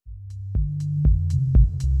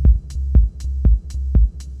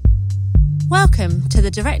Welcome to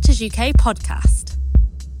the Directors UK podcast.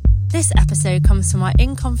 This episode comes from our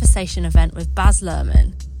In Conversation event with Baz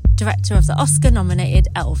Luhrmann, director of the Oscar-nominated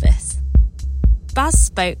Elvis. Baz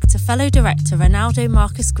spoke to fellow director Reinaldo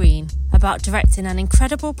Marcus Green about directing an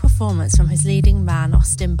incredible performance from his leading man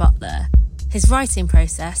Austin Butler, his writing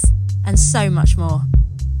process, and so much more.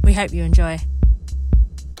 We hope you enjoy.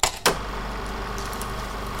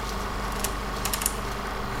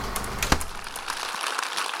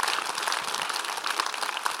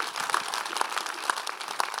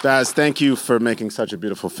 Baz, thank you for making such a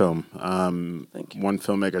beautiful film. Thank you. One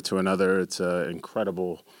filmmaker to another. It's an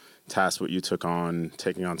incredible task what you took on,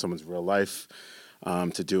 taking on someone's real life,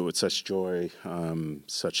 to do it with such joy,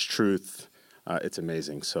 such truth. It's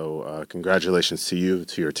amazing. So congratulations to you,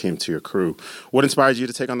 to your team, to your crew. What inspired you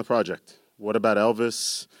to take on the project? What about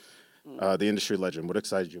Elvis, the industry legend? What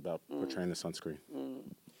excited you about portraying this on screen?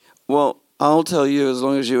 Well, I'll tell you as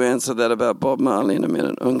long as you answer that about Bob Marley in a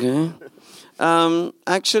minute, okay?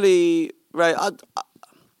 Actually, right,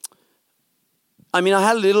 I mean, I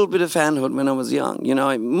had a little bit of fanhood when I was young, you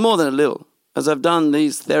know, more than a little, as I've done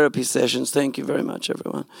these therapy sessions. Thank you very much,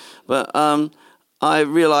 everyone. But I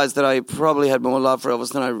realized that I probably had more love for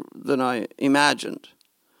Elvis than I imagined.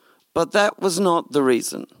 But that was not the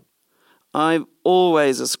reason. I've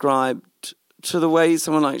always ascribed to the way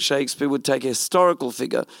someone like Shakespeare would take a historical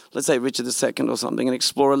figure, let's say Richard II or something, and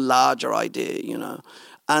explore a larger idea, you know.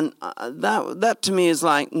 And that to me is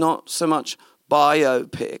like not so much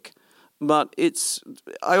biopic, but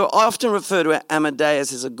I often refer to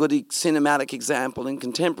Amadeus as a good cinematic example in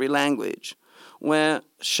contemporary language, where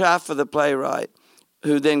Schaffer, the playwright,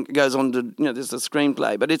 who then goes on to, you know, there's a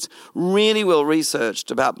screenplay, but it's really well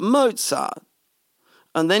researched about Mozart.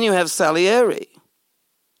 And then you have Salieri.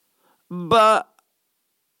 But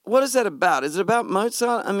what is that about? Is it about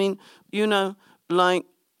Mozart? I mean, you know, like,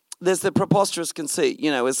 there's the preposterous conceit,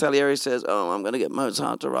 you know, where Salieri says, "Oh, I'm going to get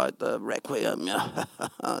Mozart to write the Requiem.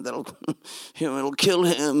 That'll, you know, it'll kill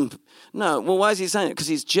him." No, well, why is he saying it? Because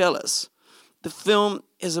he's jealous. The film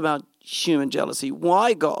is about human jealousy.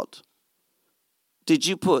 Why, God, did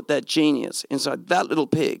you put that genius inside that little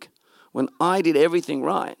pig when I did everything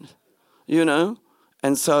right? You know?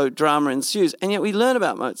 And so drama ensues. And yet we learn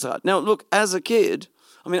about Mozart. Now, look, as a kid,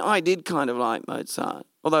 I mean, I did kind of like Mozart.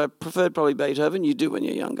 Although I preferred probably Beethoven. You do when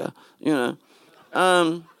you're younger, you know.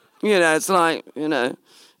 You know, it's like, you know,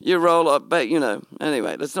 you roll up, but, you know.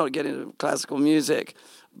 Anyway, let's not get into classical music.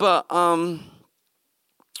 But when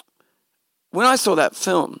I saw that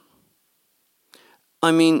film,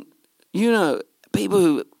 I mean, you know, people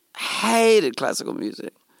who hated classical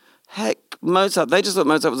music, heck, Mozart, they just thought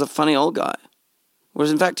Mozart was a funny old guy.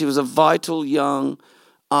 Whereas, in fact, he was a vital young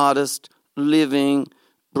artist, living,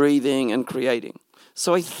 breathing, and creating.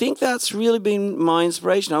 So I think that's really been my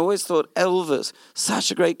inspiration. I always thought Elvis, such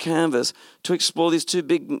a great canvas to explore these two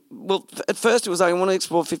big... Well, at first it was I want to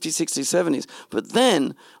explore 50s, 60s, 70s. But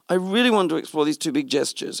then I really wanted to explore these two big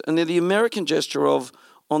gestures. And they're the American gesture of,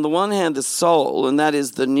 on the one hand, the soul, and that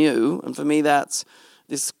is the new. And for me, that's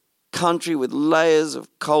this country with layers of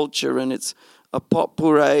culture, and it's a pot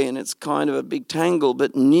pourri, and it's kind of a big tangle,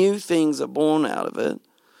 but new things are born out of it.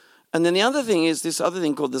 And then the other thing is this other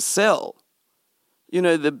thing called the cell. You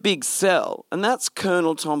know, the big cell. And that's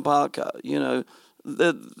Colonel Tom Parker. You know,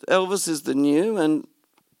 Elvis is the new and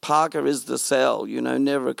Parker is the cell. You know,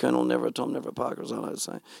 never a Colonel, never a Tom, never a Parker, as I like to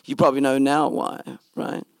say. You probably know now why,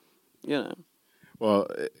 right? You know. Well,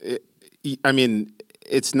 I mean,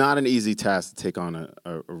 it's not an easy task to take on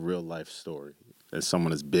a real-life story as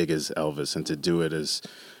someone as big as Elvis and to do it as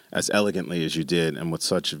elegantly as you did and with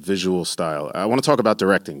such visual style. I want to talk about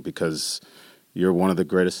directing because you're one of the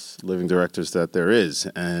greatest living directors that there is.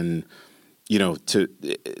 And, you know,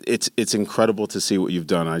 it's incredible to see what you've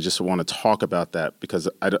done. I just want to talk about that because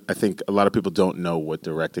I think a lot of people don't know what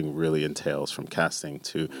directing really entails, from casting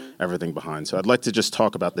to everything behind. So I'd like to just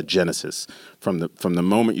talk about the genesis from the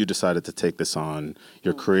moment you decided to take this on,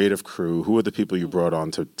 your creative crew, who are the people you brought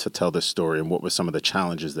on to tell this story, and what were some of the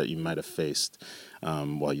challenges that you might have faced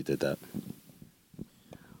while you did that?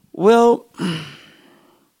 Well,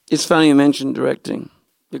 it's funny you mentioned directing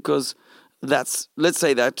because let's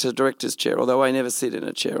say that's a director's chair, although I never sit in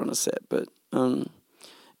a chair on a set, but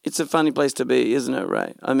it's a funny place to be, isn't it,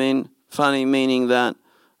 Ray? I mean, funny meaning that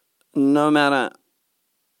no matter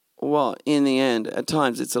what, in the end, at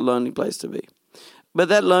times it's a lonely place to be. But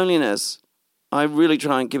that loneliness, I really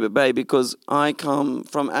try and keep at bay because I come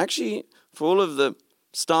from, actually, for all of the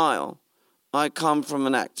style, I come from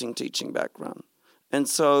an acting teaching background. And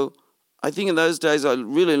so I think in those days I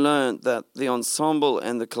really learned that the ensemble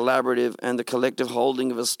and the collaborative and the collective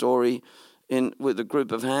holding of a story with a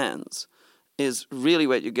group of hands is really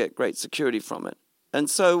where you get great security from it. And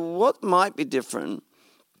so what might be different,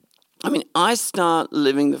 I mean, I start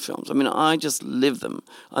living the films. I mean, I just live them.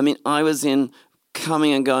 I mean, I was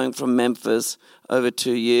coming and going from Memphis over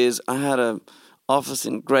 2 years. I had an office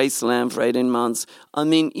in Graceland for 18 months. I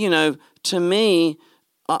mean, you know, to me,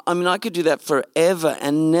 I could do that forever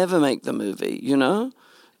and never make the movie, you know?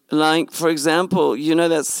 Like, for example, you know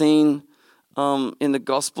that scene in the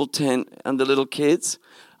gospel tent and the little kids?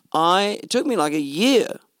 It took me like a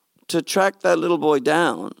year to track that little boy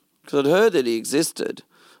down because I'd heard that he existed.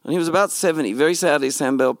 And he was about 70. Very sadly,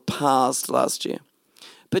 Sam Bell passed last year.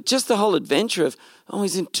 But just the whole adventure of,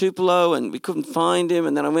 he's in Tupelo and we couldn't find him.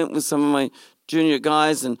 And then I went with some of my junior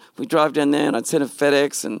guys and we drive down there and I'd send a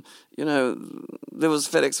FedEx. And, you know, there was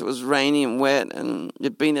FedEx. It was rainy and wet and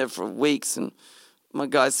it'd been there for weeks. And my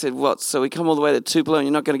guy said, what? So we come all the way to Tupelo and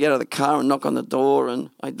you're not going to get out of the car and knock on the door. And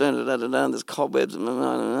there's cobwebs and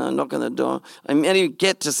knock on the door. And you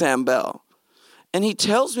get to Sam Bell. And he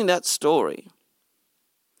tells me that story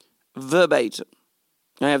verbatim.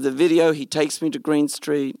 I have the video. He takes me to Green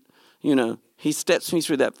Street. You know, he steps me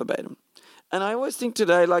through that verbatim. And I always think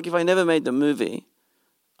today, like if I never made the movie,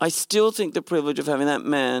 I still think the privilege of having that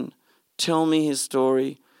man tell me his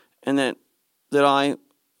story and that I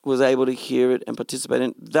was able to hear it and participate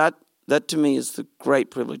in it, that to me is the great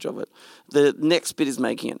privilege of it. The next bit is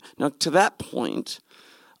making it. Now, to that point,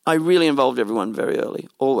 I really involved everyone very early,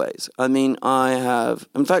 always. I mean,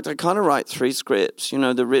 in fact, I kind of write 3 scripts, you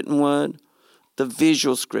know, the written word, the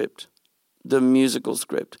visual script, the musical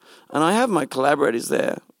script. And I have my collaborators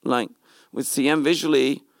there, like with CM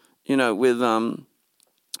visually, you know, with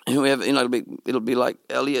whoever, you know, it'll be like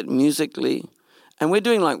Elliot musically. And we're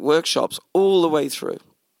doing like workshops all the way through.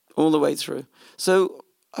 So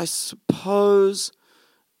I suppose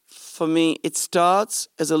for me, it starts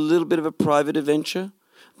as a little bit of a private adventure.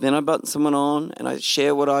 Then I button someone on and I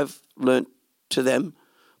share what I've learnt to them.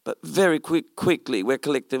 But very quickly, we're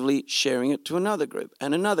collectively sharing it to another group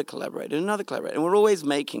and another collaborator and another collaborator. And we're always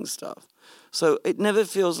making stuff. So it never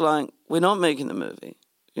feels like we're not making the movie,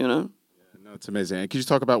 you know? Yeah, no, it's amazing. And could you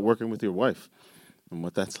talk about working with your wife and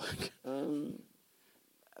what that's like?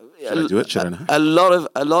 Should I do it? Should I not? A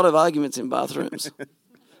lot of arguments in bathrooms.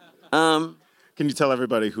 Can you tell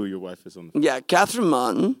everybody who your wife is on the phone? Yeah, Catherine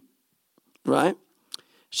Martin, right?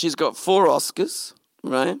 She's got 4 Oscars,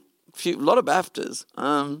 right? A lot of BAFTAs.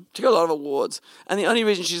 She got a lot of awards. And the only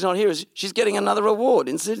reason she's not here is she's getting another award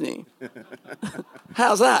in Sydney.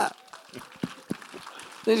 How's that?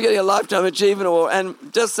 She's getting a Lifetime Achievement Award.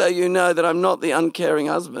 And just so you know that I'm not the uncaring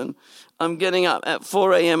husband, I'm getting up at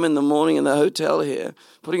 4 a.m. in the morning in the hotel here,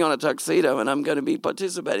 putting on a tuxedo, and I'm going to be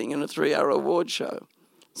participating in a 3-hour award show.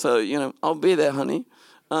 So, you know, I'll be there, honey.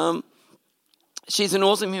 She's an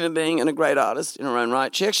awesome human being and a great artist in her own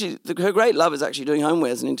right. Her great love is actually doing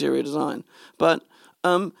homewares and interior design. But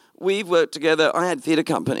we've worked together. I had theatre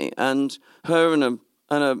company, and her and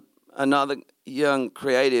another young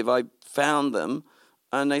creative, I found them,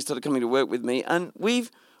 and they started coming to work with me. And we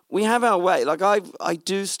have our way. Like I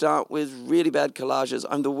do start with really bad collages.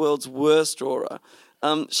 I'm the world's worst drawer.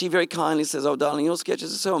 She very kindly says, "Oh, darling, your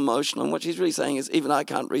sketches are so emotional." And what she's really saying is, even I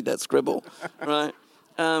can't read that scribble, right?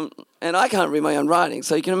 And I can't read my own writing,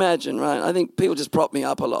 so you can imagine, right? I think people just prop me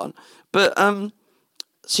up a lot. But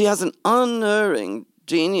she has an unerring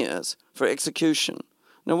genius for execution.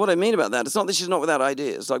 Now, what I mean about that, it's not that she's not without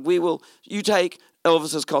ideas. Like, you take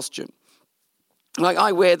Elvis's costume. Like,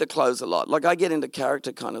 I wear the clothes a lot. Like, I get into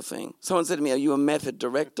character kind of thing. Someone said to me, "Are you a method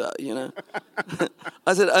director?" You know?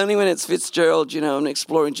 I said, only when it's Fitzgerald, you know, and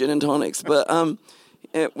exploring gin and tonics. But,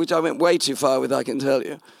 which I went way too far with, I can tell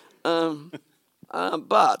you.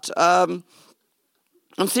 But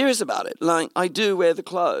I'm serious about it. Like, I do wear the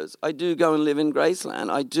clothes. I do go and live in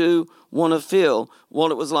Graceland. I do want to feel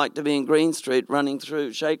what it was like to be in Green Street running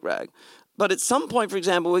through Shake Rag. But at some point, for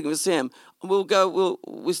example, working with Sam,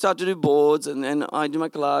 we start to do boards, and then I do my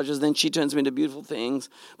collages, then she turns them into beautiful things.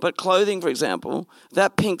 But clothing, for example,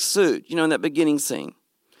 that pink suit, you know, in that beginning scene.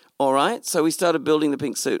 All right, so we started building the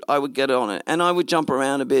pink suit. I would get on it, and I would jump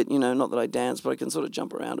around a bit, you know, not that I dance, but I can sort of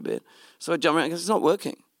jump around a bit. So I jump around because it's not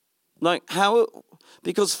working. Like,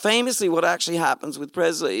 because famously what actually happens with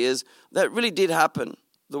Presley is that really did happen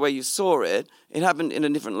the way you saw it. It happened in a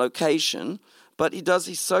different location, but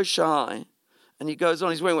he's so shy, and he goes on,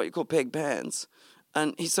 he's wearing what you call peg pants,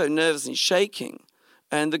 and he's so nervous and he's shaking,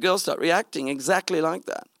 and the girls start reacting exactly like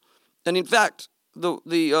that. And in fact, the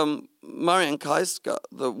Marianne Kaiska,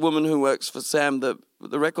 the woman who works for Sam, the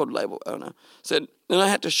record label owner, said, and I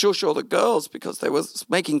had to shush all the girls because they were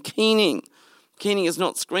making keening. Keening is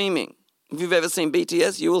not screaming. If you've ever seen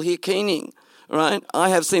BTS, you will hear keening, right? I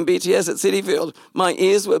have seen BTS at Citi Field. My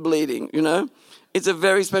ears were bleeding, you know? It's a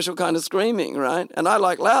very special kind of screaming, right? And I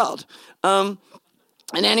like loud. And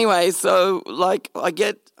anyway, so like I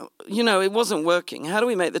get, you know, it wasn't working. How do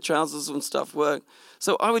we make the trousers and stuff work?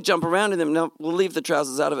 So I would jump around in them. Now, we'll leave the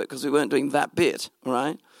trousers out of it because we weren't doing that bit,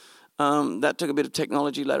 right? That took a bit of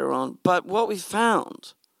technology later on. But what we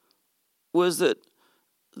found was that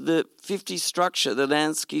the 50 structure, the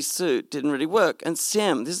Lansky suit, didn't really work. And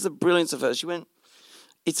Sam, this is the brilliance of her. She went,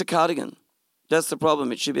 it's a cardigan. That's the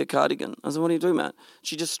problem. It should be a cardigan. I said, what are you doing, Matt?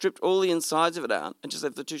 She just stripped all the insides of it out and just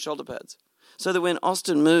left the 2 shoulder pads. So that when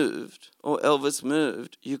Austin moved, or Elvis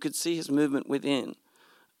moved, you could see his movement within.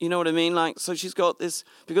 You know what I mean? Like, so she's got this,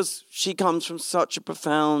 because she comes from such a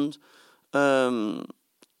profound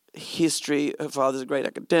history. Her father's a great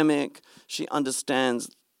academic. She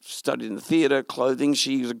understands, studied in the theatre, clothing.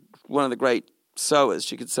 She's one of the great sewers.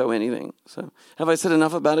 She could sew anything. So have I said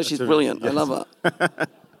enough about her? She's brilliant. Yes. I love her.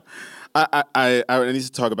 I need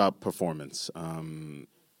to talk about performance.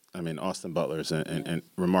 I mean, Austin Butler is and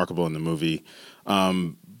remarkable in the movie,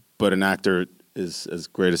 but an actor is as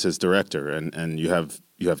great as his director. And you have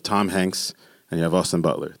Tom Hanks and you have Austin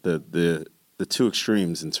Butler. The two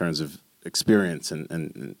extremes in terms of experience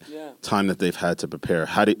and time that they've had to prepare.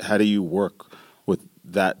 How do you work with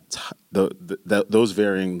those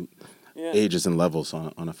varying ages and levels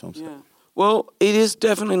on a film set? Yeah. Well, it is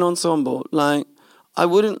definitely an ensemble. Like, I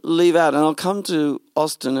wouldn't leave out, and I'll come to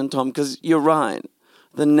Austin and Tom, because you're right.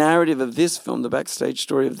 The narrative of this film, the backstage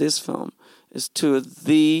story of this film, is two of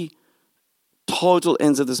the total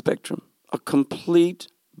ends of the spectrum. A complete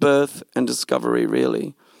birth and discovery,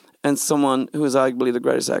 really. And someone who is arguably the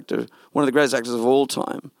greatest actor, one of the greatest actors of all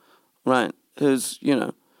time, right? Who's, you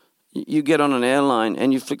know, you get on an airline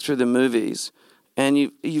and you flick through the movies and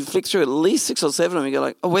you flick through at least 6 or 7 of them, you go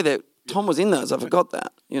like, oh, wait there, Tom was in those, I forgot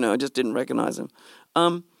that. You know, I just didn't recognize him.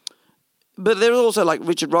 But there's also like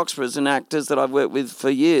Richard Roxburghs and actors that I've worked with for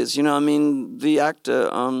years. You know, I mean, the actor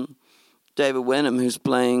David Wenham, who's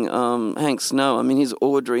playing Hank Snow, I mean, he's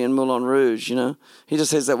Audrey in Moulin Rouge, you know. He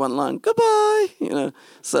just says that one line, goodbye, you know.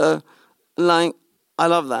 So, like, I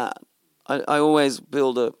love that. I always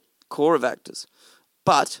build a core of actors.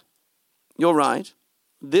 But, you're right,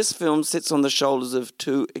 this film sits on the shoulders of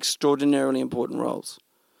 2 extraordinarily important roles.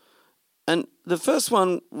 And the first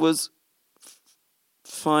one was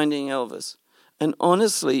finding Elvis. And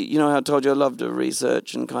honestly, you know how I told you I love to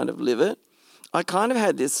research and kind of live it? I kind of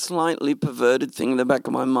had this slightly perverted thing in the back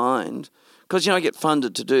of my mind because, you know, I get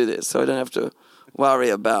funded to do this, so I don't have to worry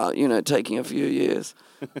about, you know, taking a few years.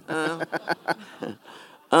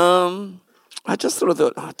 I just sort of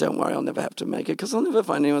thought, oh, don't worry, I'll never have to make it because I'll never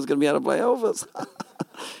find anyone's going to be able to play Elvis.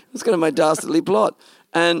 It's kind of my dastardly plot.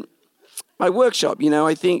 And my workshop, you know,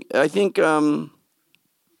 I think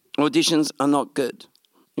auditions are not good,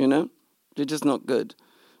 you know? They're just not good.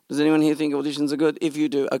 Does anyone here think auditions are good? If you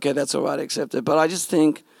do, okay, that's all right, accept it. But I just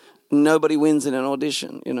think nobody wins in an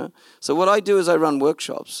audition, you know? So what I do is I run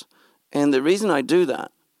workshops. And the reason I do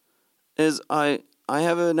that is I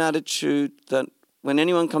have an attitude that when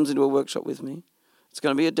anyone comes into a workshop with me, it's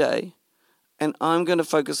going to be a day, and I'm going to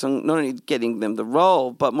focus on not only getting them the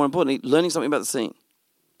role, but more importantly, learning something about the scene.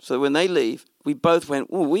 So when they leave, we both went,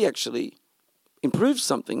 oh, we actually improved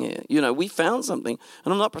something here. You know, we found something,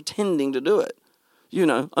 and I'm not pretending to do it. You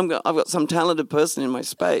know, I've got some talented person in my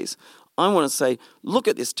space. I want to say, look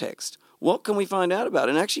at this text. What can we find out about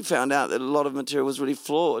it? And I actually found out that a lot of material was really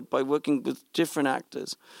flawed by working with different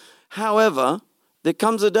actors. However, there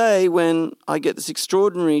comes a day when I get this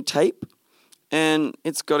extraordinary tape, and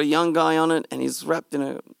it's got a young guy on it, and he's wrapped in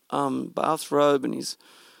a bathrobe, and he's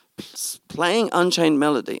playing Unchained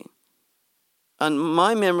Melody. And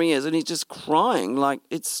my memory is, and he's just crying, like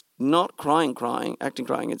it's not acting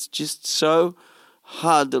crying. It's just so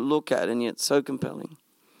hard to look at and yet so compelling.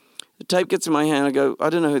 The tape gets in my hand, I go, I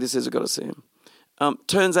don't know who this is, I've got to see him.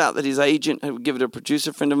 Turns out that his agent had given it to a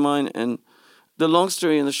producer friend of mine, and the long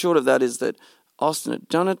story and the short of that is that Austin had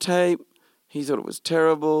done a tape, he thought it was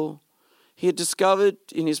terrible. He had discovered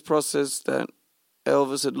in his process that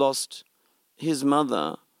Elvis had lost his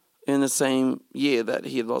mother in the same year that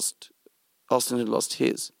Austin had lost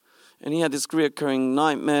his. And he had this reoccurring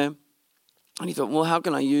nightmare, and he thought, well, how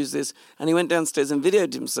can I use this? And he went downstairs and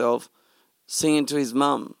videoed himself singing to his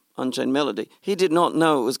mum, Unchained Melody. He did not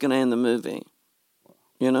know it was going to end the movie,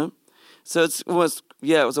 you know? So it was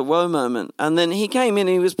a woe moment. And then he came in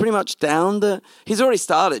and he was pretty much down he's already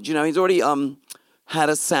started, you know, he's already had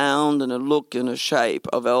a sound and a look and a shape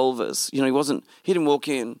of Elvis. You know, he didn't walk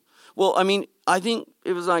in. Well, I mean, I think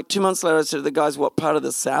it was like 2 months later, I said to the guys, what part of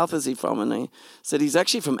the South is he from? And they said, he's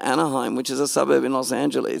actually from Anaheim, which is a suburb in Los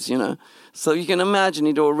Angeles, you know. So you can imagine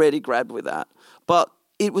he'd already grabbed with that. But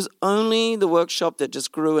it was only the workshop that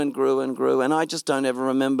just grew and grew and grew. And I just don't ever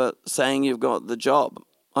remember saying you've got the job.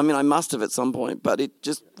 I mean, I must have at some point, but it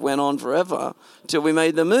just went on forever till we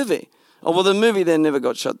made the movie. Oh, well, the movie then never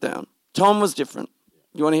got shut down. Tom was different.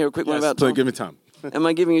 You want to hear a quick one about Tom? Give me Tom. Am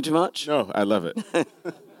I giving you too much? No, I love it.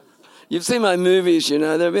 You've seen my movies, you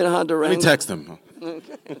know. They're a bit hard to rank. Let me text them.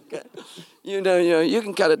 Okay. You know, you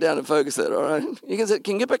can cut it down and focus it, all right? You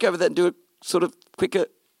can get back over that and do it sort of quicker,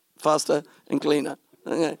 faster, and cleaner.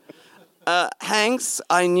 Okay. Hanks,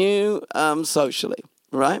 I knew socially,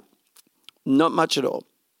 right? Not much at all.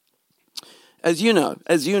 As you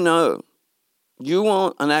know, you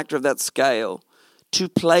want an actor of that scale to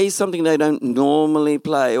play something they don't normally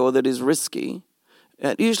play or that is risky.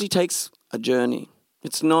 It usually takes a journey.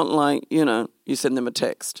 It's not like, you know, you send them a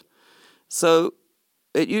text. So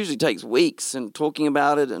it usually takes weeks and talking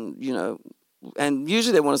about it and, you know, and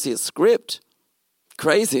usually they want to see a script.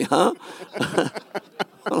 Crazy, huh?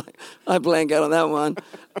 I blank out on that one.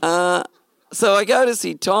 So I go to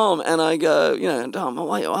see Tom and I go, you know, Tom, how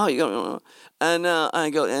are you going? And I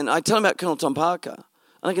go and I tell him about Colonel Tom Parker.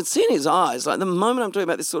 And I can see in his eyes, like the moment I'm talking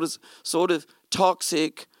about this sort of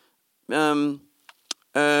toxic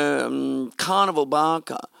Carnival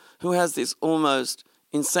Barker, who has this almost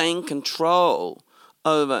insane control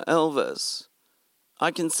over Elvis,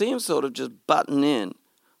 I can see him sort of just button in.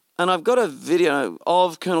 And I've got a video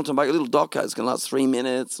of Colonel Tom Parker, a little doco. It's going to last 3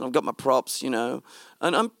 minutes. And I've got my props, you know.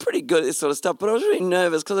 And I'm pretty good at this sort of stuff. But I was really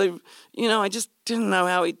nervous because, I just didn't know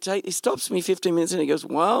how he'd take. He stops me 15 minutes and he goes,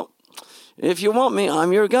 well, if you want me,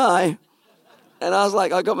 I'm your guy. And I was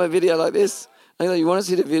like, I got my video like this. I go, you want to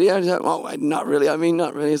see the video? And he's like, oh, wait, not really. I mean,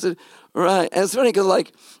 not really. I said, right. And it's funny because,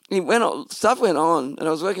 like, stuff went on. And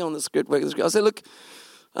I was working on the script. I said, look,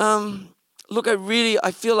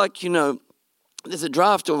 I feel like, you know, there's a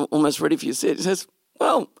draft almost ready for you to see it. He says,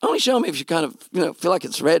 well, only show me if you kind of, you know, feel like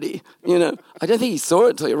it's ready, you know. I don't think he saw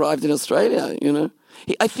it until he arrived in Australia, you know.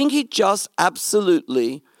 I think he just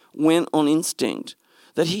absolutely went on instinct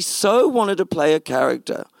that he so wanted to play a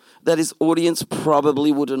character that his audience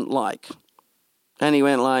probably wouldn't like. And he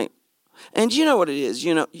went like, and you know what it is,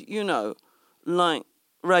 you know, like,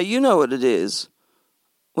 Ray, you know what it is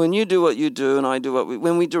when you do what you do and I do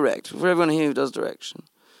when we direct, for everyone here who does direction.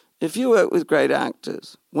 If you work with great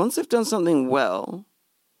actors, once they've done something well,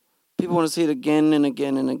 people want to see it again and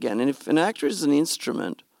again and again. And if an actor is an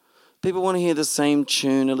instrument, people want to hear the same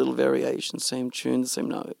tune, a little variation, same tune, the same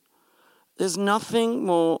note. There's nothing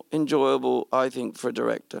more enjoyable, I think, for a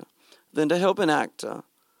director than to help an actor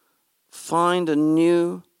find a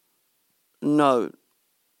new note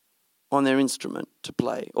on their instrument to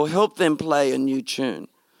play, or help them play a new tune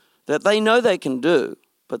that they know they can do,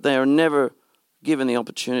 but they are never given the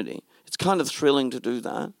opportunity. It's kind of thrilling to do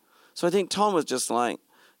that. So I think Tom was just like,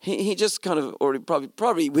 he just kind of already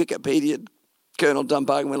probably Wikipedia Colonel Tom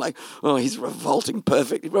Parker and went like, oh, he's revolting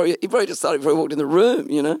perfect. He probably just started before he walked in the room,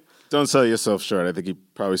 you know. Don't sell yourself short. I think he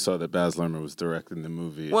probably saw that Baz Luhrmann was directing the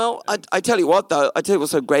movie. Well, I tell you what, though. I tell you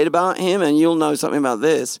what's so great about him, and you'll know something about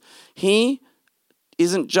this. He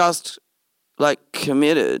isn't just, like,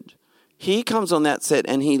 committed. He comes on that set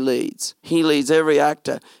and he leads. He leads every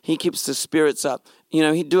actor. He keeps the spirits up. You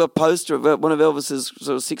know, he'd do a poster of one of Elvis's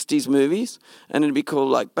sort of 60s movies, and it'd be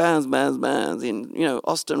called, like, Baz, Baz, Baz, in, you know,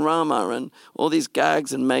 Austin Rama and all these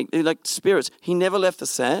gags and like, spirits. He never left the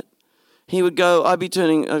set. He would go, I'd be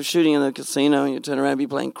shooting in the casino, and you'd turn around and be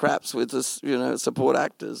playing craps with this, you know, support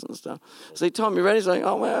actors and stuff. So he told me, ready? He's like,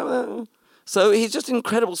 oh, well. So he's just an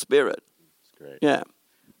incredible spirit. That's great. Yeah.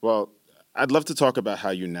 Well, I'd love to talk about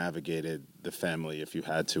how you navigated the family, if you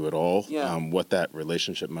had to at all, what that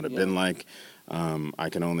relationship might have been like. I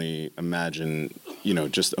can only imagine, you know,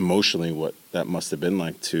 just emotionally what that must have been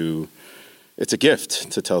like it's a gift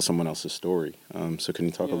to tell someone else's story. So can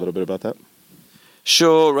you talk a little bit about that?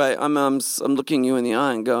 Sure, Ray. I'm looking you in the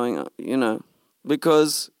eye and going, you know,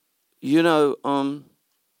 because, you know,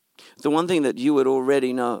 the one thing that you would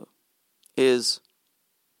already know is,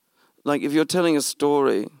 like, if you're telling a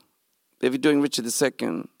story, if you're doing Richard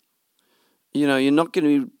II, you know, you're not going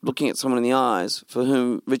to be looking at someone in the eyes for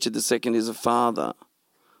whom Richard II is a father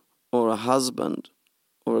or a husband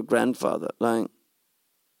or a grandfather. Like,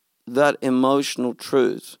 that emotional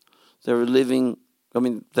truth, they're living, I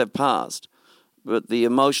mean, they've passed, but the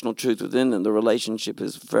emotional truth within them, the relationship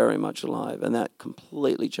is very much alive, and that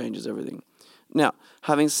completely changes everything. Now,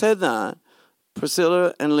 having said that,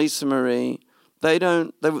 Priscilla and Lisa Marie, they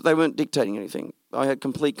weren't dictating anything. I had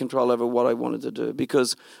complete control over what I wanted to do,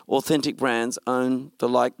 because authentic brands own the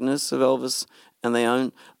likeness of Elvis, and they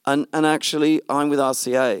own, and actually I'm with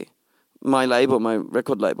RCA, my label, my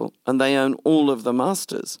record label, and they own all of the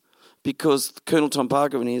masters, because Colonel Tom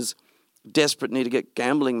Parker, in his desperate need to get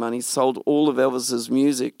gambling money, sold all of Elvis's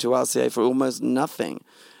music to RCA for almost nothing.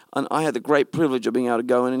 And I had the great privilege of being able to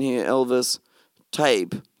go in and hear Elvis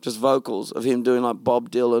tape, just vocals of him doing like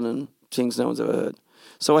Bob Dylan and things no one's ever heard.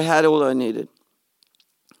 So I had all I needed.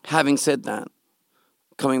 Having said that,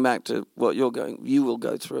 coming back to what you will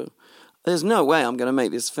go through, there's no way I'm going to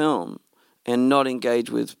make this film and not engage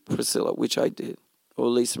with Priscilla, which I did, or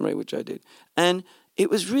Lisa Marie, which I did. And it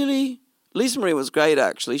was really, Lisa Marie was great,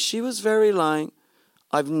 actually. She was very like,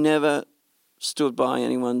 I've never stood by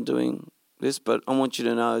anyone doing this, but I want you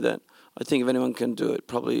to know that I think if anyone can do it,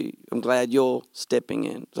 probably I'm glad you're stepping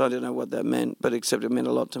in. So I don't know what that meant, but except it meant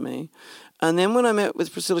a lot to me. And then when I met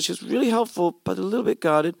with Priscilla, she was really helpful, but a little bit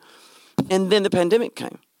guarded. And then the pandemic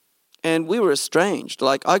came, and we were estranged.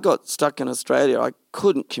 Like, I got stuck in Australia. I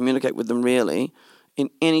couldn't communicate with them really in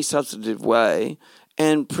any substantive way.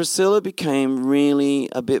 And Priscilla became really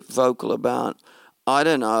a bit vocal about, I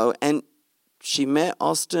don't know. And she met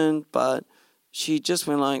Austin, but she just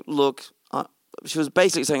went like, look, she was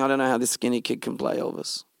basically saying, I don't know how this skinny kid can play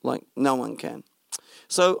Elvis. Like, no one can.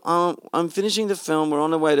 So I'm finishing the film. We're on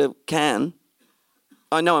the way to Cannes.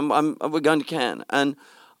 I know we're going to Cannes, and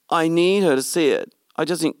I need her to see it. I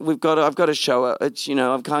just think I've got to show her. It's,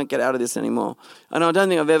 I can't get out of this anymore. And I don't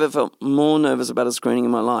think I've ever felt more nervous about a screening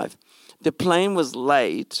in my life. The plane was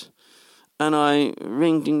late, and I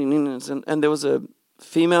ring, ding, ding, ding, and there was a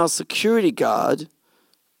female security guard.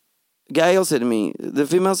 Gail said to me, the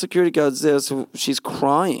female security guard's there, so she's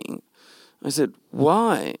crying. I said,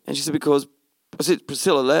 why? And she said, because, I said,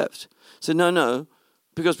 Priscilla left. I said, no,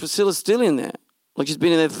 because Priscilla's still in there. Like, she's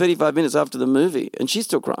been in there 35 minutes after the movie, and she's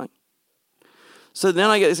still crying. So then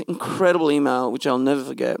I get this incredible email, which I'll never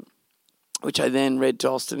forget, which I then read to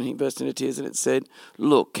Austin, and he burst into tears, and it said,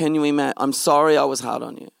 look, can you imagine, I'm sorry I was hard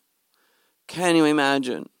on you. Can you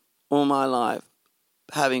imagine all my life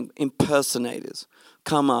having impersonators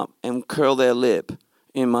come up and curl their lip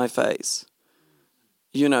in my face,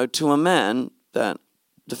 to a man that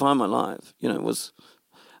defined my life, was...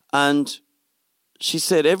 And she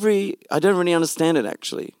said I don't really understand it,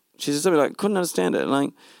 actually. She said something like, couldn't understand it.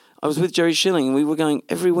 Like, I was with Jerry Schilling, and we were going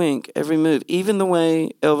every wink, every move, even the way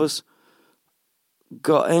Elvis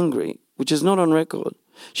got angry, which is not on record.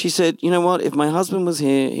 She said, you know what, if my husband was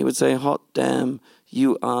here, he would say, hot damn,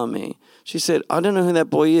 you are me. She said, I don't know who that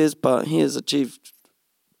boy is, but he has achieved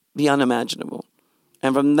the unimaginable.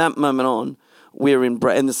 And from that moment on, we're in,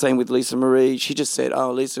 and the same with Lisa Marie. She just said,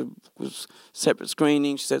 Lisa was separate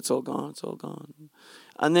screening. She said, it's all gone.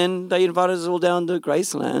 And then they invited us all down to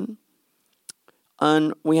Graceland,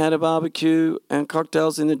 and we had a barbecue and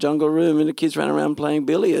cocktails in the jungle room, and the kids ran around playing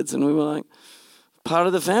billiards, and we were like part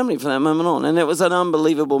of the family from that moment on. And it was an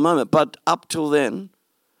unbelievable moment. But up till then,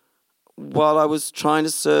 while I was trying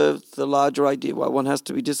to serve the larger idea, why one has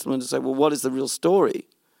to be disciplined to say, well, what is the real story?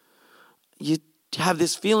 You have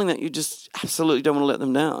this feeling that you just absolutely don't want to let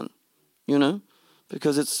them down,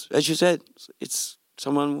 because it's, as you said, it's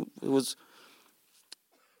someone who was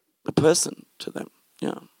a person to them.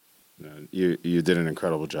 Yeah. You did an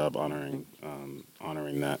incredible job honoring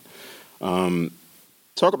that.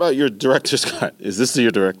 Talk about your director's cut. Is this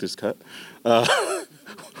your director's cut?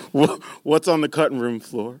 What's on the cutting room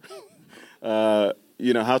floor? How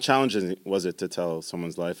challenging was it to tell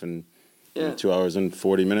someone's life in 2 hours and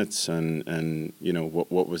 40 minutes? And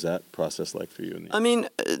what was that process like for you?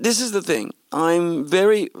 This is the thing.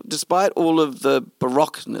 Despite all of the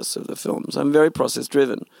baroqueness of the films, I'm very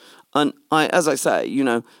process-driven. And as I say,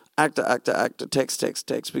 actor,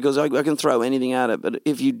 text, because I can throw anything at it. But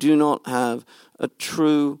if you do not have a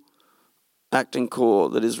true acting core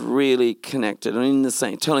that is really connected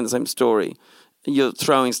and telling the same story, you're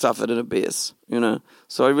throwing stuff at an abyss,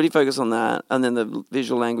 So I really focus on that, and then the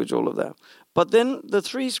visual language, all of that. But then the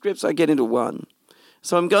 3 scripts I get into one.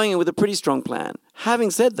 So I'm going in with a pretty strong plan.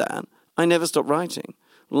 Having said that, I never stop writing.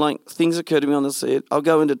 Like, things occur to me on the set. I'll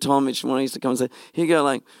go into Tom each morning. He used to come and say,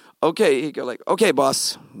 okay,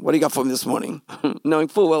 boss, what do you got for me this morning? Knowing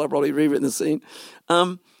full well I've probably rewritten the scene.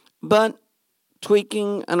 But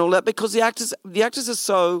tweaking and all that, because the actors are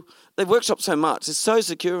so, they've workshopped so much, they're so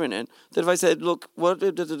secure in it, that if I said, look,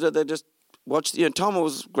 they just watch,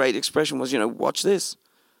 Tom's great expression was, watch this.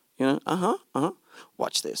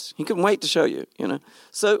 Watch this. He couldn't wait to show you,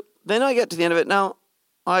 So then I get to the end of it. Now,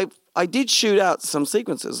 I did shoot out some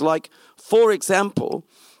sequences. Like, for example,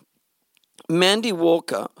 Mandy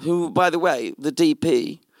Walker, who, by the way, the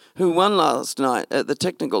DP, who won last night at the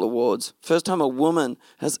Technical Awards. First time a woman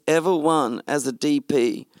has ever won as a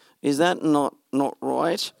DP. Is that not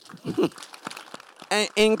right? And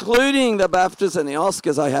including the BAFTAs and the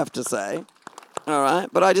Oscars, I have to say. All right?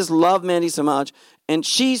 But I just love Mandy so much. And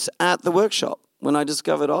she's at the workshop when I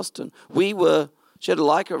discovered Austin. She had a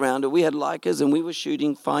Leica around her. We had Leicas, and we were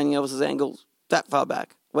shooting Finding Elvis's angles that far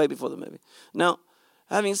back, way before the movie. Now,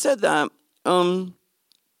 having said that, for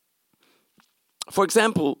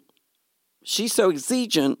example, she's so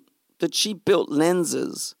exigent that she built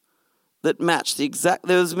lenses that matched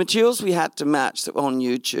there was materials we had to match that were on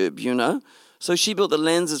YouTube, you know. So she built the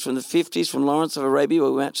lenses from the 50s from Lawrence of Arabia,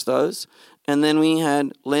 where we matched those. And then we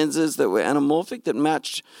had lenses that were anamorphic that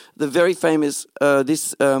matched the very famous,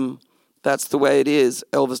 That's the Way It Is,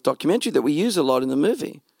 Elvis documentary that we use a lot in the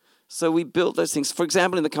movie. So we built those things. For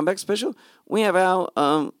example, in the comeback special, we have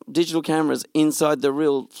our digital cameras inside the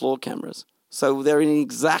real floor cameras. So they're in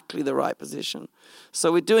exactly the right position.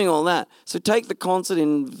 So we're doing all that. So take the concert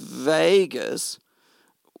in Vegas.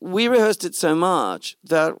 We rehearsed it so much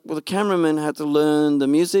that the cameramen had to learn the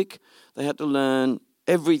music. They had to learn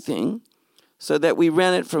everything. So that we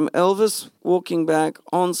ran it from Elvis walking back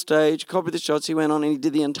on stage, copied the shots, he went on and he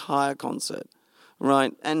did the entire concert,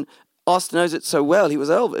 right? And Austin knows it so well. He was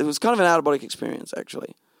Elvis. It was kind of an out-of-body experience,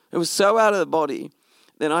 actually. It was so out of the body.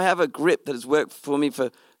 Then I have a grip that has worked for me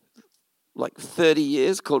for like 30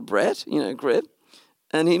 years called Brett, grip.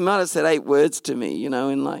 And he might have said 8 words to me,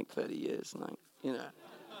 in like 30 years.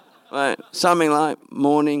 Like, something like,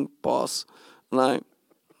 morning, boss. Like,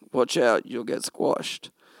 watch out, you'll get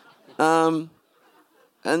squashed. And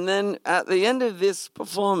then at the end of this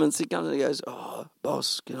performance, he comes and he goes, "Oh,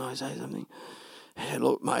 boss, can I say something? Hey,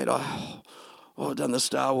 look, mate, I've done the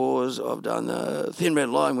Star Wars, I've done the Thin Red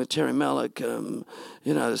Line with Terry Malick,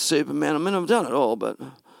 the Superman. I mean, I've done it all, but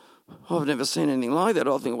I've never seen anything like that.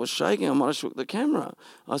 I think I was shaking. I might have shook the camera."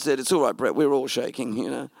 I said, "It's all right, Brett, we're all shaking,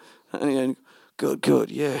 And he went, good,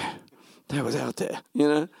 yeah, that was out there,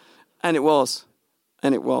 And it was.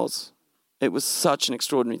 It was such an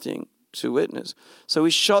extraordinary thing to witness. So we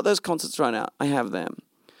shot those concerts right out. I have them.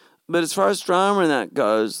 But as far as drama and that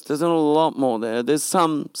goes, there's not a lot more there. There's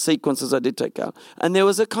some sequences I did take out. And there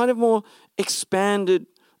was a kind of more expanded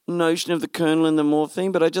notion of the Colonel and the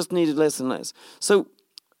morphine, but I just needed less and less. So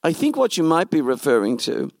I think what you might be referring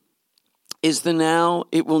to is the now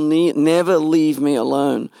it will never leave me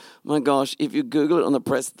alone. My gosh, if you Google it on the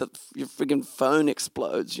press, your friggin' phone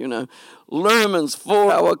explodes, Luhrmann's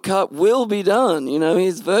 4-hour cut will be done,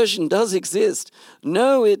 his version does exist.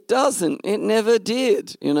 No, it doesn't. It never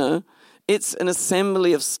did, It's an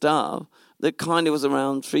assembly of stuff that kind of was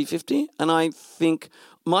around 350, and I think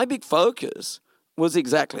my big focus was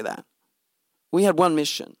exactly that. We had one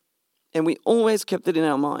mission, and we always kept it in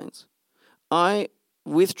our minds. I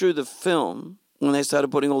withdrew the film when they started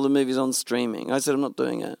putting all the movies on streaming. I said, "I'm not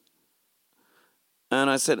doing it." And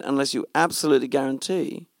I said, "Unless you absolutely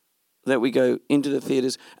guarantee that we go into the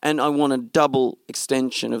theaters, and I want a double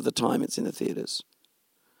extension of the time it's in the theaters."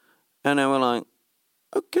 And they were like,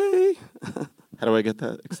 "Okay." How do I get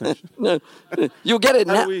that extension? No, you'll get it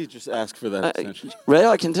now. How do we just ask for that extension? Ray,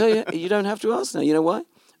 I can tell you, you don't have to ask now. You know why?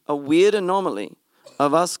 A weird anomaly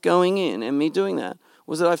of us going in and me doing that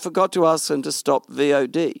was that I forgot to ask them to stop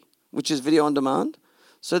VOD, which is video on demand.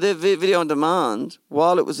 So their video on demand,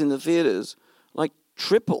 while it was in the theaters, like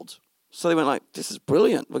tripled. So they went like, "This is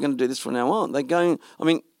brilliant. We're going to do this from now on." They're going,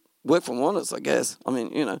 work from Warner's, I guess.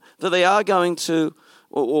 That they are going to,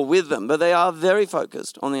 or with them, but they are very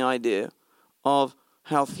focused on the idea of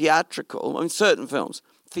how theatrical, certain films,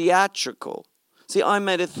 theatrical. See, I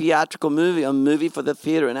made a theatrical movie, a movie for the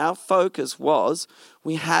theater, and our focus was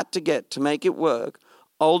we had to make it work,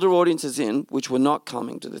 older audiences in, which were not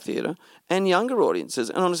coming to the theater, and younger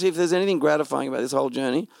audiences. And honestly, if there's anything gratifying about this whole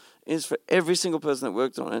journey, is for every single person that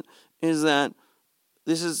worked on it, is that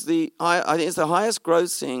this is I think it's the highest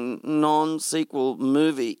grossing non-sequel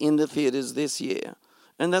movie in the theaters this year.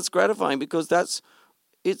 And that's gratifying because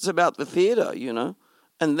it's about the theater,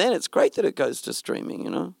 And then it's great that it goes to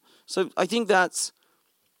streaming, So I think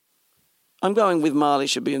I'm going with Marley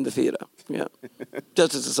should be in the theater, yeah.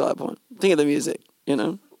 Just as a side point. Think of the music,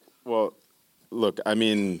 Well, look,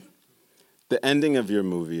 the ending of your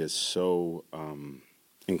movie is so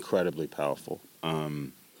incredibly powerful.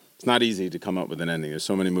 It's not easy to come up with an ending. There's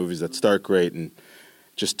so many movies that start great and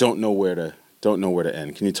just don't know where to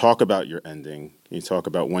end. Can you talk about your ending? Can you talk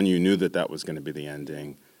about when you knew that was going to be the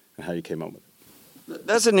ending and how you came up with it?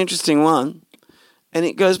 That's an interesting one. And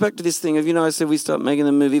it goes back to this thing of, I said we start making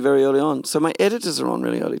the movie very early on. So my editors are on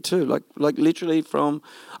really early too, like literally from,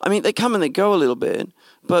 they come and they go a little bit.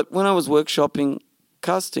 But when I was workshopping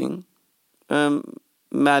casting,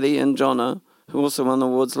 Maddie and Jonna, who also won the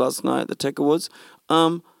awards last night, the Tech Awards,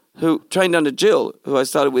 who trained under Jill, who I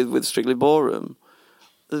started with Strictly Ballroom.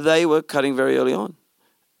 They were cutting very early on.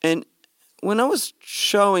 And when I was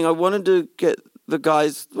showing, I wanted to get the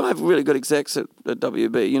guys, I have really good execs at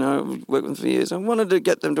WB, you know, I've worked with them for years. I wanted to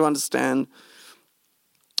get them to understand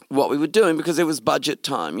what we were doing because it was budget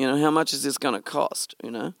time, you know, how much is this going to cost,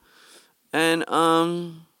 you know? And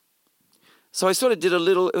so I sort of did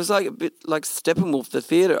it was like a bit like Steppenwolf, the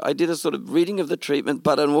theatre. I did a sort of reading of the treatment,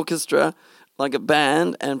 but an orchestra, like a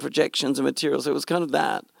band and projections and materials. So it was kind of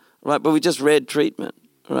that, right? But we just read treatment,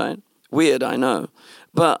 right? Weird, I know.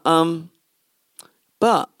 But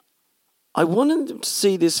I wanted them to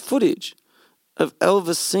see this footage of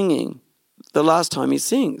Elvis singing the last time he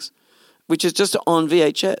sings, which is just on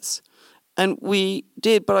VHS. And we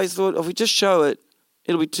did, but I thought, if we just show it,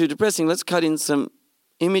 it'll be too depressing. Let's cut in some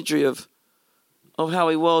imagery of how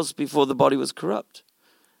he was before the body was corrupt.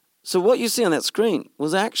 So what you see on that screen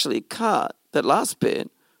was actually cut, that last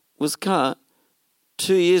bit was cut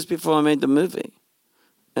 2 years before I made the movie.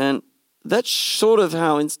 And that's sort of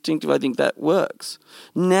how instinctive I think that works.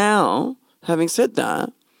 Now, having said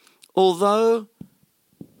that, although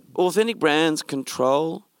authentic brands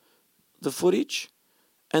control the footage,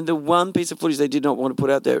 and the one piece of footage they did not want to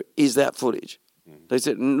put out there is that footage. They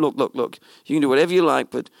said, look, you can do whatever you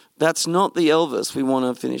like, but that's not the Elvis we want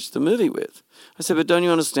to finish the movie with. I said, but don't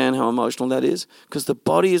you understand how emotional that is? Because the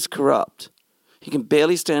body is corrupt. He can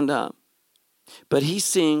barely stand up. But he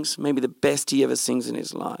sings maybe the best he ever sings in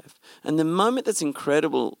his life. And the moment that's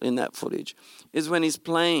incredible in that footage is when he's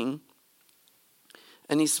playing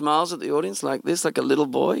and he smiles at the audience like this, like a little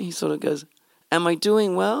boy. He sort of goes, am I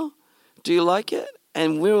doing well? Do you like it?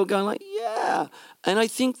 And we're all going like, yeah. And I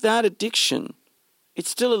think that addiction, it's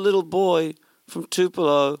still a little boy from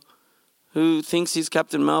Tupelo who thinks he's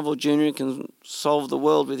Captain Marvel Jr. and can solve the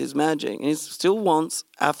world with his magic. And he still wants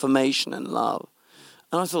affirmation and love.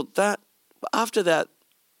 And I thought that, after that,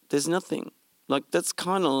 there's nothing. Like, that's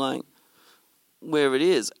kind of like where it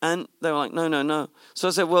is. And they were like, no. So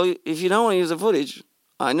I said, well, if you don't want to use the footage,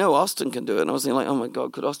 I know Austin can do it. And I was thinking like, oh my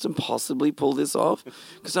God, could Austin possibly pull this off?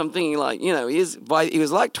 Because I'm thinking like, you know, he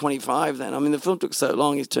was like 25 then. I mean, the film took so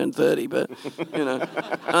long, he's turned 30, but, you know.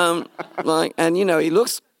 And, you know, he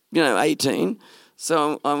looks, 18.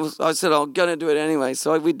 So I said, I'm going to do it anyway.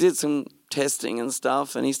 So we did some testing and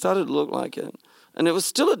stuff, and he started to look like it. And it was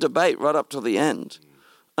still a debate right up to the end.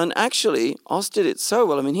 And actually, Austin did it so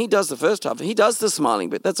well. I mean, he does the first half. He does the smiling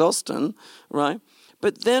bit. That's Austin, right?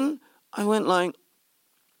 But then I went like,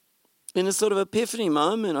 in a sort of epiphany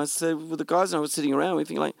moment, I said, with the guys and I was sitting around, we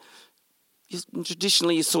think like,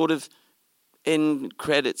 traditionally you sort of, in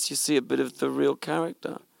credits, you see a bit of the real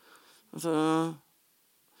character. I thought,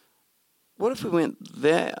 what if we went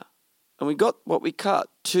there? And we got what we cut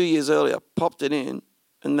 2 years earlier, popped it in,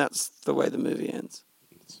 and that's the way the movie ends.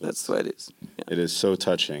 That's the way it is. Yeah. It is so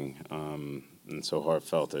touching and so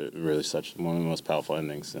heartfelt. It really is such one of the most powerful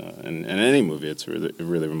endings in any movie. It's really,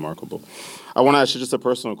 really remarkable. I want to ask you just a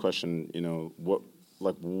personal question.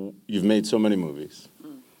 You've made so many movies,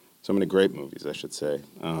 so many great movies, I should say.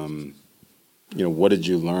 What did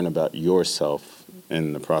you learn about yourself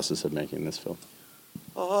in the process of making this film?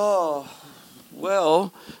 Oh,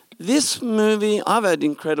 well, this movie, I've had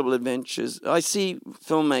incredible adventures. I see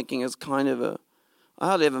filmmaking as kind of I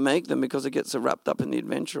hardly ever make them because it gets so wrapped up in the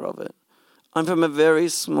adventure of it. I'm from a very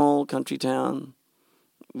small country town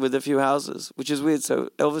with a few houses, which is weird. So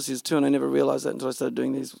Elvis is too, and I never realized that until I started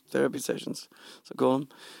doing these therapy sessions, so I call them.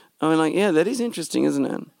 I mean, like, yeah, that is interesting, isn't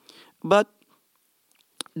it? But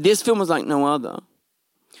this film was like no other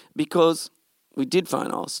because we did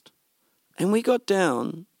find Ost, and we got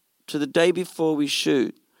down to the day before we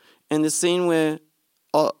shoot, and the scene where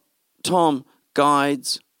Tom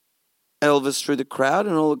guides Elvis through the crowd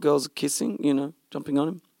and all the girls are kissing, jumping on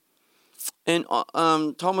him. And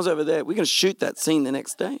Tom was over there. We're going to shoot that scene the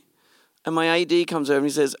next day. And my AD comes over and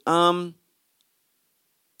he says, I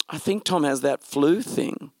think Tom has that flu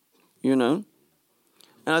thing, And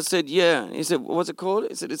I said, yeah. He said, what's it called?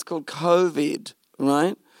 He said, it's called COVID,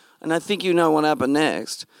 right? And I think you know what happened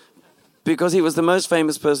next. Because he was the most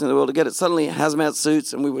famous person in the world to get it. Suddenly hazmat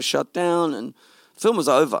suits and we were shut down and the film was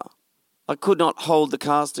over. I could not hold the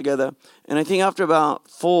cast together. And I think after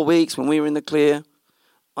about 4 weeks when we were in the clear,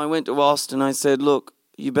 I went to Ost and I said, look,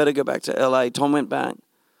 you better go back to LA. Tom went back.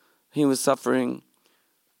 He was suffering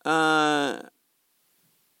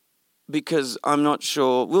because I'm not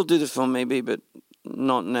sure. We'll do the film maybe, but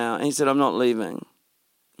not now. And he said, I'm not leaving.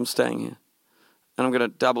 I'm staying here. And I'm going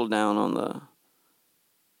to double down on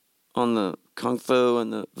on the kung fu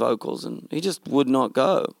and the vocals, and he just would not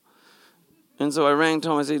go. And so I rang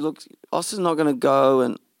Tom. I said, look, Oscar's not going to go.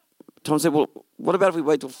 And Tom said, well, what about if we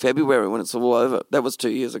wait till February when it's all over? That was 2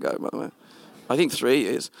 years ago, by the way. I think 3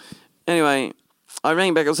 years. Anyway, I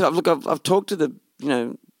rang back. I said, look, I've talked to the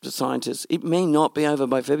scientists. It may not be over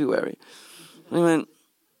by February. And he went,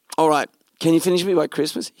 all right, can you finish me by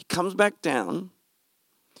Christmas? He comes back down.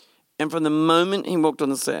 And from the moment he walked on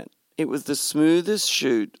the set, it was the smoothest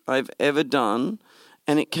shoot I've ever done.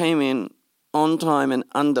 And it came in on time and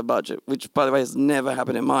under budget, which, by the way, has never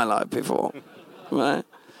happened in my life before. Right?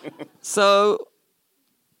 So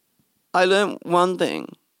I learned one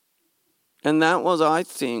thing. And that was, I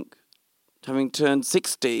think, having turned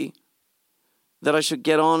 60, that I should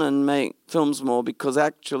get on and make films more, because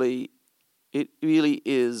actually it really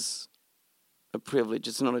is a privilege.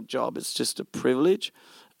 It's not a job. It's just a privilege.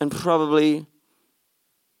 And probably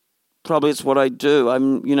it's what I do. I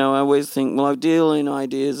always think, well, I deal in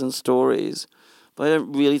ideas and stories, but I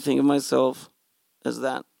don't really think of myself as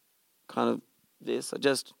that kind of this. I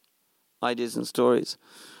just ideas and stories.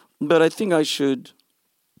 But I think I should.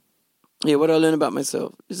 Yeah, what I learn about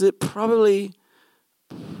myself is that probably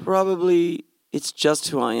it's just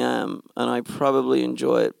who I am, and I probably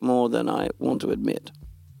enjoy it more than I want to admit,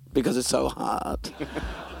 because it's so hard.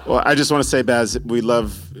 Well, I just want to say, Baz, we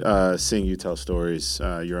love seeing you tell stories.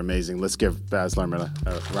 You're amazing. Let's give Baz Luhrmann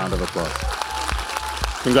a round of applause.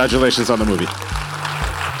 Congratulations on the movie.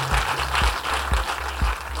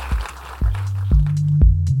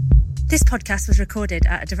 This podcast was recorded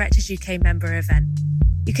at a Directors UK member event.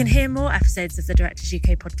 You can hear more episodes of the Directors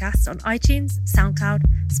UK podcast on iTunes, SoundCloud,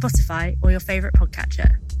 Spotify, or your favourite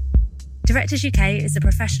podcatcher. Directors UK is a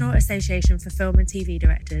professional association for film and TV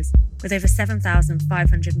directors with over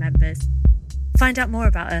 7,500 members. Find out more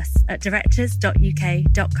about us at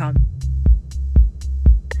directors.uk.com.